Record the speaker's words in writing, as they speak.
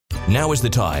Now is the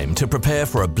time to prepare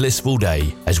for a blissful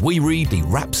day as we read the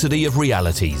Rhapsody of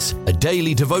Realities, a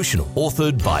daily devotional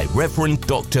authored by Reverend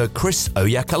Dr. Chris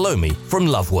Oyakalomi from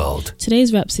Love World.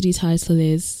 Today's Rhapsody title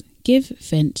is Give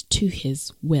Vent to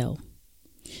His Will.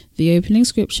 The opening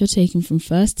scripture taken from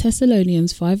 1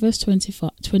 Thessalonians 5 verse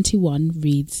 21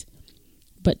 reads,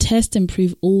 "But test and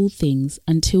prove all things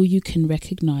until you can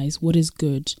recognize what is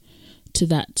good. To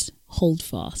that hold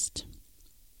fast."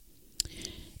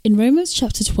 In Romans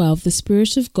chapter 12, the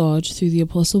Spirit of God through the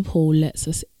Apostle Paul lets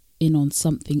us in on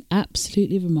something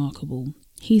absolutely remarkable.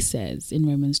 He says in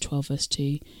Romans 12 verse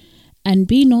 2, "And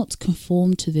be not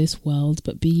conformed to this world,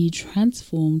 but be ye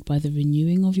transformed by the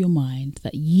renewing of your mind,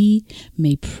 that ye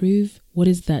may prove what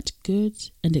is that good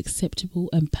and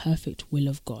acceptable and perfect will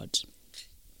of God."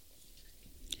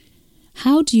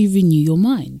 How do you renew your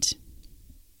mind?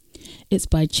 It's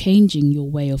by changing your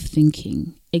way of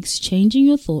thinking, exchanging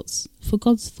your thoughts for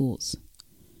God's thoughts.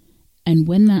 And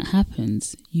when that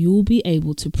happens, you will be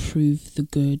able to prove the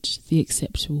good, the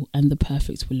acceptable, and the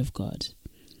perfect will of God.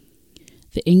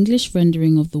 The English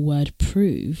rendering of the word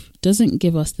prove doesn't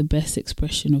give us the best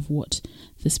expression of what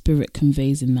the Spirit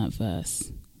conveys in that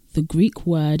verse. The Greek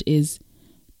word is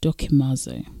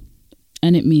dokimazo,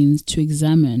 and it means to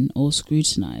examine or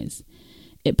scrutinize.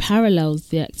 It parallels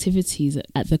the activities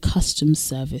at the customs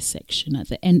service section at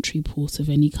the entry port of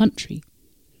any country.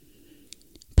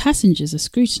 Passengers are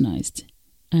scrutinized,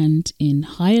 and in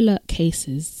high alert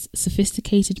cases,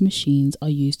 sophisticated machines are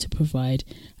used to provide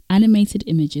animated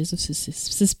images of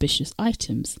suspicious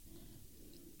items.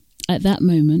 At that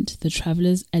moment, the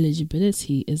traveller's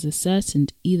eligibility is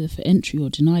ascertained either for entry or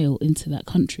denial into that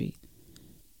country.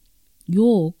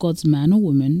 You're God's man or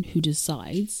woman who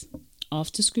decides,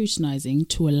 after scrutinizing,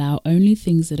 to allow only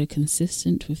things that are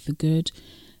consistent with the good,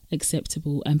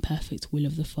 acceptable, and perfect will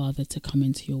of the Father to come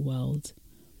into your world.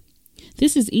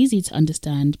 This is easy to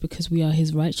understand because we are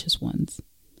His righteous ones.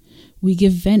 We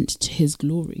give vent to His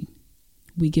glory.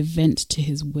 We give vent to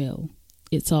His will.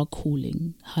 It's our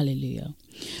calling. Hallelujah.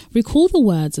 Recall the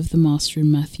words of the Master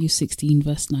in Matthew 16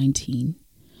 verse 19.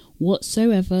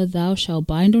 "Whatsoever thou shalt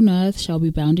bind on earth shall be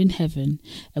bound in heaven,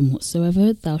 and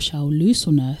whatsoever thou shalt loose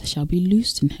on earth shall be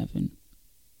loosed in heaven."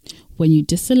 When you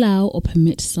disallow or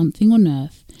permit something on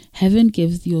earth, heaven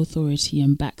gives the authority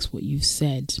and backs what you've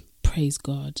said. Praise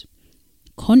God.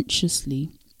 Consciously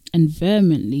and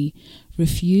vehemently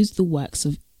refuse the works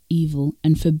of evil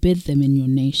and forbid them in your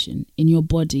nation, in your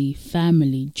body,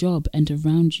 family, job, and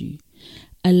around you.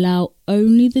 Allow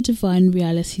only the divine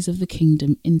realities of the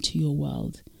kingdom into your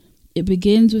world. It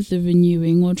begins with the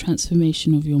renewing or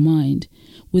transformation of your mind.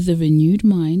 With a renewed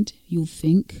mind, you'll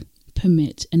think,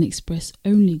 permit, and express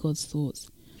only God's thoughts.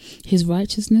 His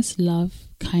righteousness, love,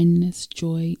 kindness,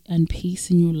 joy, and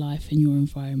peace in your life and your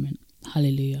environment.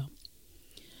 Hallelujah.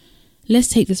 Let's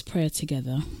take this prayer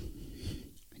together.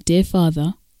 Dear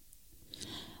Father,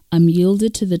 I'm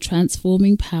yielded to the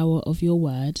transforming power of your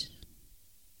word,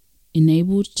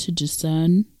 enabled to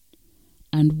discern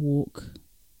and walk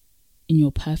in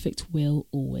your perfect will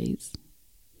always.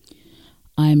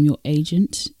 I am your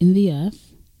agent in the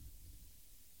earth,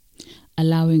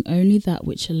 allowing only that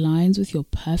which aligns with your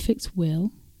perfect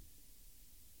will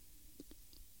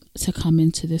to come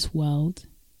into this world,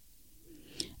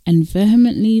 and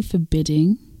vehemently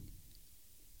forbidding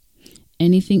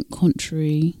anything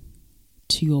contrary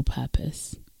to your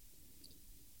purpose.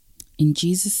 In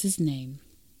Jesus' name,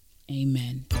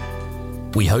 amen.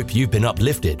 We hope you've been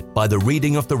uplifted by the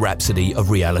reading of the Rhapsody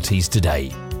of Realities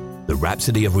today. The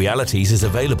Rhapsody of Realities is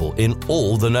available in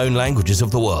all the known languages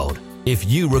of the world. If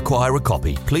you require a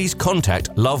copy, please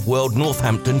contact Love World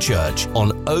Northampton Church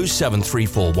on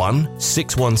 07341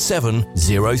 617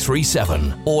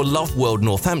 037 or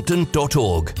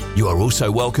loveworldnorthampton.org. You are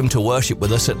also welcome to worship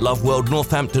with us at Love World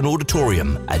Northampton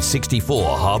Auditorium at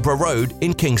 64 Harbour Road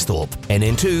in Kingsthorpe,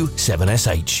 NN2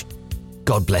 7SH.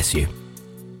 God bless you.